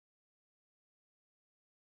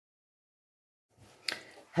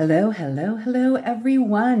Hello, hello, hello,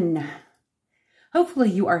 everyone. Hopefully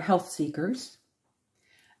you are health seekers.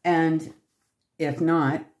 And if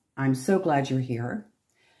not, I'm so glad you're here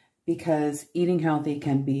because eating healthy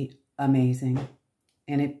can be amazing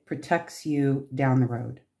and it protects you down the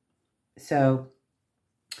road. So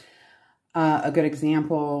a good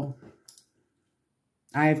example,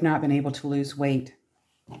 I have not been able to lose weight.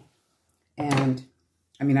 And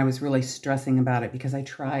I was really stressing about it because I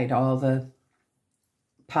tried all the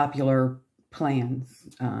popular plans.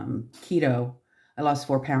 Keto, I lost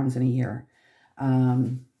 4 pounds in a year.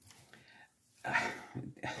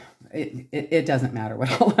 It doesn't matter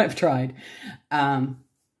what all I've tried. But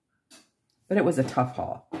it was a tough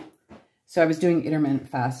haul. So I was doing intermittent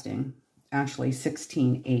fasting, actually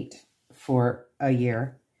 16-8 for a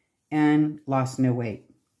year and lost no weight.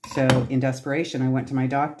 So in desperation, I went to my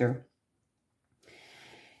doctor.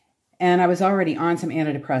 And I was already on some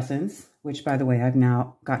antidepressants, which, by the way, I've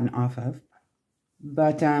now gotten off of.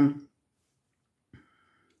 But I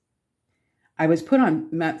was put on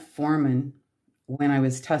metformin when I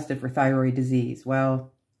was tested for thyroid disease.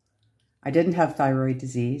 Well, I didn't have thyroid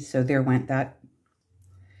disease, so there went that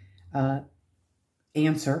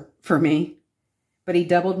answer for me. But he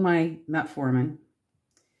doubled my metformin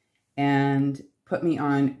and put me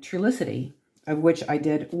on Trulicity, of which I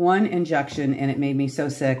did 1 injection, and it made me so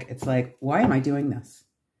sick. It's like, why am I doing this?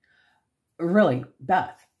 Really,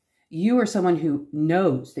 Beth, you are someone who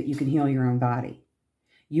knows that you can heal your own body.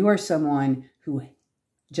 You are someone who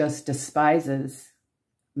just despises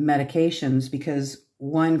medications because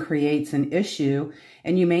one creates an issue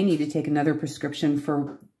and you may need to take another prescription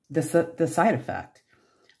for the side effect.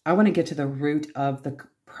 I want to get to the root of the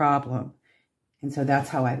problem. And so that's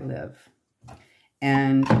how I live.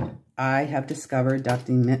 And I have discovered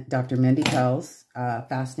Dr. Mindy Pell's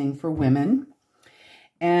Fasting for Women.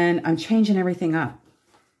 And I'm changing everything up.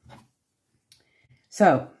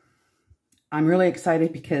 So I'm really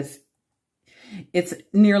excited because it's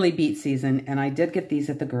nearly beet season. And I did get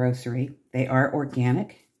these at the grocery. They are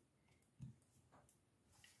organic.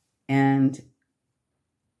 And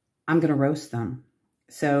I'm going to roast them.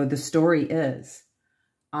 So the story is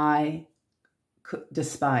I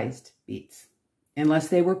despised beets unless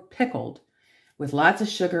they were pickled with lots of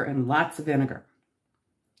sugar and lots of vinegar.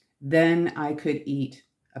 Then I could eat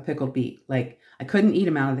a pickled beet. Like, I couldn't eat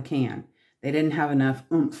them out of the can. They didn't have enough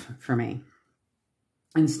oomph for me.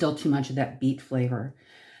 And still too much of that beet flavor.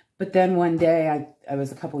 But then one day, I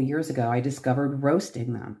was a couple years ago, I discovered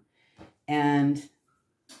roasting them. And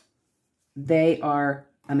they are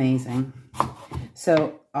amazing.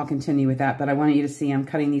 So I'll continue with that. But I want you to see I'm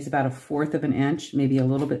cutting these about 1/4 of an inch, maybe a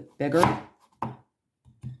little bit bigger,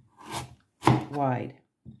 wide.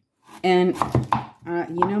 And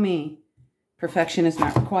you know me, perfection is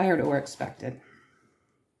not required or expected.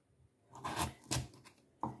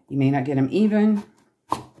 You may not get them even.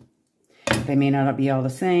 They may not be all the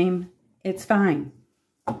same. It's fine.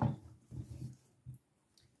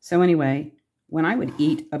 So anyway, when I would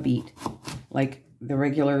eat a beet, like the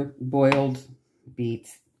regular boiled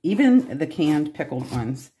beets, even the canned pickled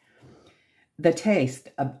ones, the taste,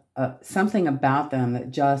 something about them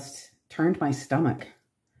that just turned my stomach.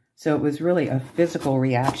 So it was really a physical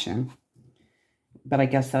reaction. But I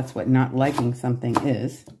guess that's what not liking something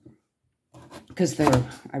is. Because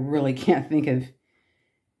I really can't think of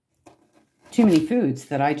too many foods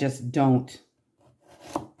that I just don't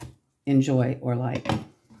enjoy or like.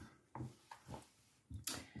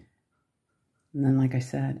 And then, like I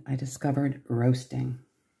said, I discovered roasting.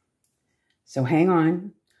 So hang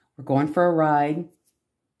on. We're going for a ride.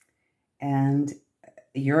 And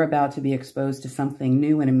you're about to be exposed to something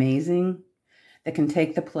new and amazing that can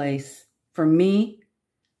take the place. For me,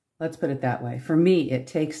 let's put it that way. For me, it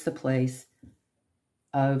takes the place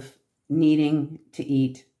of needing to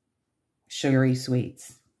eat sugary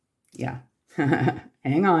sweets. Yeah.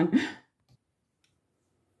 Hang on.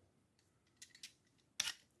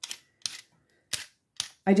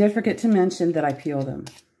 I did forget to mention that I peel them.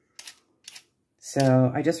 So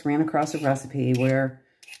I just ran across a recipe where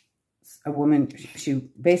a woman, she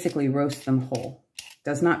basically roasts them whole,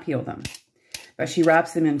 does not peel them, but she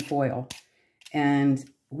wraps them in foil. And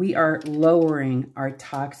we are lowering our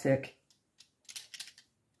toxic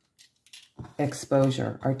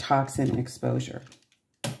exposure, our toxin exposure.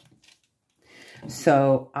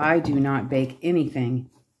 So I do not bake anything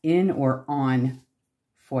in or on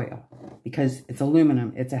foil because it's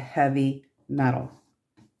aluminum. It's a heavy metal.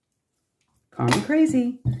 Call me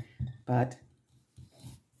crazy, but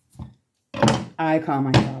I call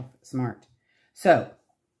myself smart. So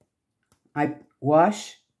I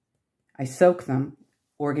wash, I soak them,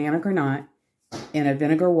 organic or not, in a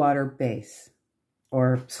vinegar water base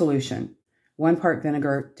or solution. 1 part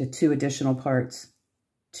vinegar to 2 additional parts.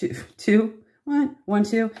 Two?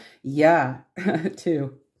 Yeah,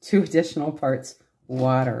 2 additional parts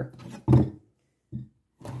water.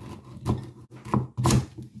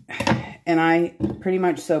 And I pretty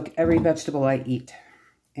much soak every vegetable I eat.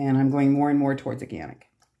 And I'm going more and more towards organic.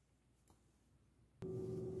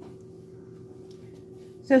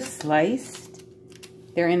 So sliced.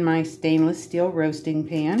 They're in my stainless steel roasting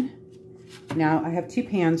pan. Now I have 2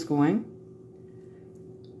 pans going.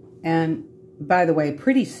 And by the way,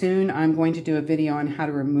 pretty soon I'm going to do a video on how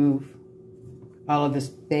to remove all of this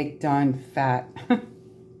baked on fat.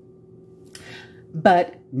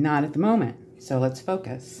 But not at the moment. So let's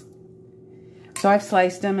focus. So I've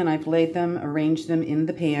sliced them and I've laid them, arranged them in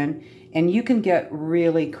the pan. And you can get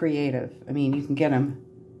really creative. I mean, you can get them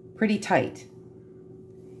pretty tight.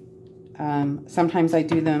 Sometimes I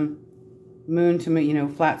do them moon to moon, you know,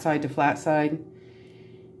 flat side to flat side.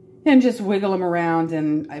 And just wiggle them around,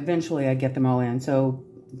 and eventually I get them all in. So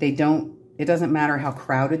it doesn't matter how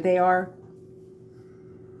crowded they are,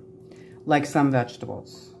 like some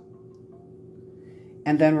vegetables.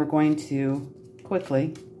 And then we're going to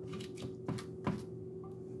quickly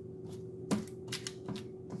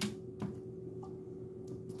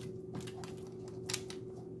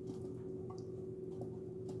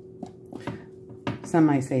some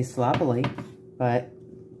might say sloppily, but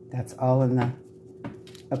that's all in the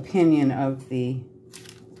opinion of the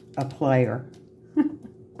applier.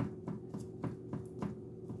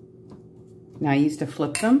 Now I used to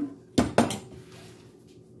flip them,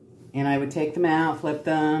 and I would take them out, flip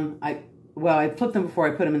them. I flipped them before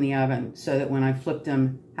I put them in the oven, so that when I flipped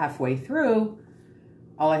them halfway through,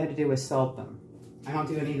 all I had to do was salt them. I don't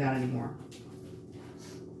do any of that anymore.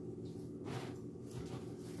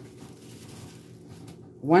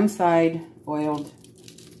 One side oiled.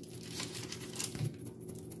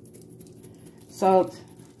 Salt.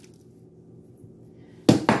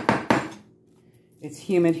 It's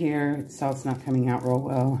humid here. Salt's not coming out real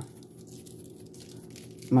well.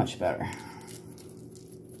 Much better.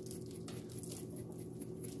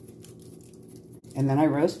 And then I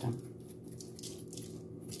roast them.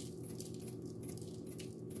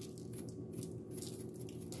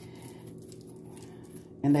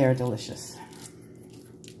 And they are delicious.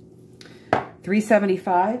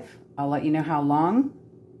 375. I'll let you know how long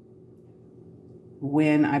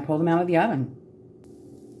when I pull them out of the oven.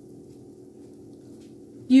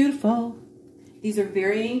 Beautiful. These are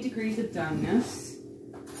varying degrees of doneness.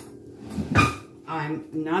 I'm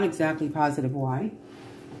not exactly positive why.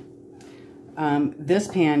 This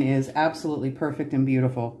pan is absolutely perfect and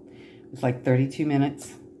beautiful. It's like 32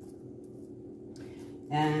 minutes.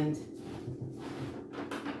 And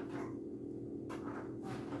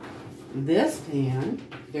this pan,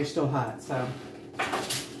 they're still hot, so.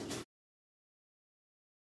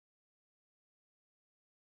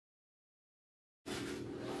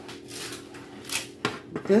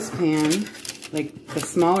 This pan, like the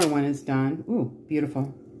smaller one, is done. Ooh,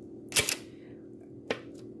 beautiful.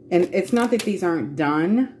 And it's not that these aren't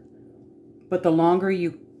done, but the longer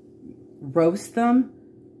you roast them,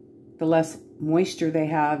 the less moisture they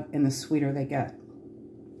have and the sweeter they get.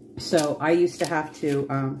 So I used to have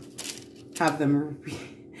to have them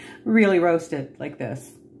really roasted like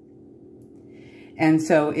this. And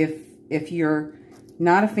so if you're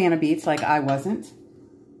not a fan of beets like I wasn't,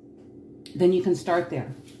 then you can start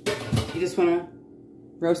there. You just want to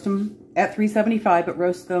roast them at 375, but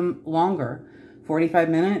roast them longer, 45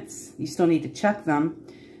 minutes. You still need to check them.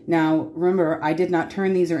 Now, remember, I did not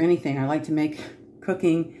turn these or anything. I like to make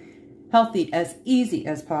cooking healthy as easy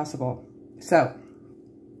as possible. So,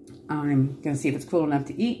 I'm going to see if it's cool enough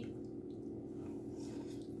to eat.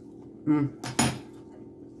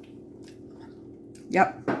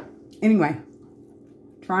 Yep. Anyway,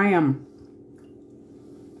 try them.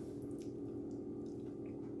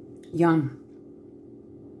 Yum.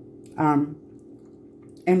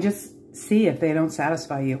 And just see if they don't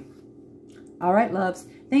satisfy you. All right, loves.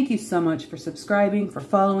 Thank you so much for subscribing, for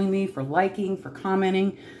following me, for liking, for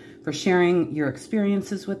commenting, for sharing your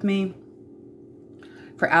experiences with me,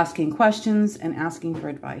 for asking questions and asking for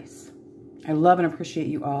advice. I love and appreciate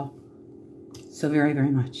you all so very,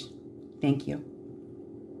 very much. Thank you.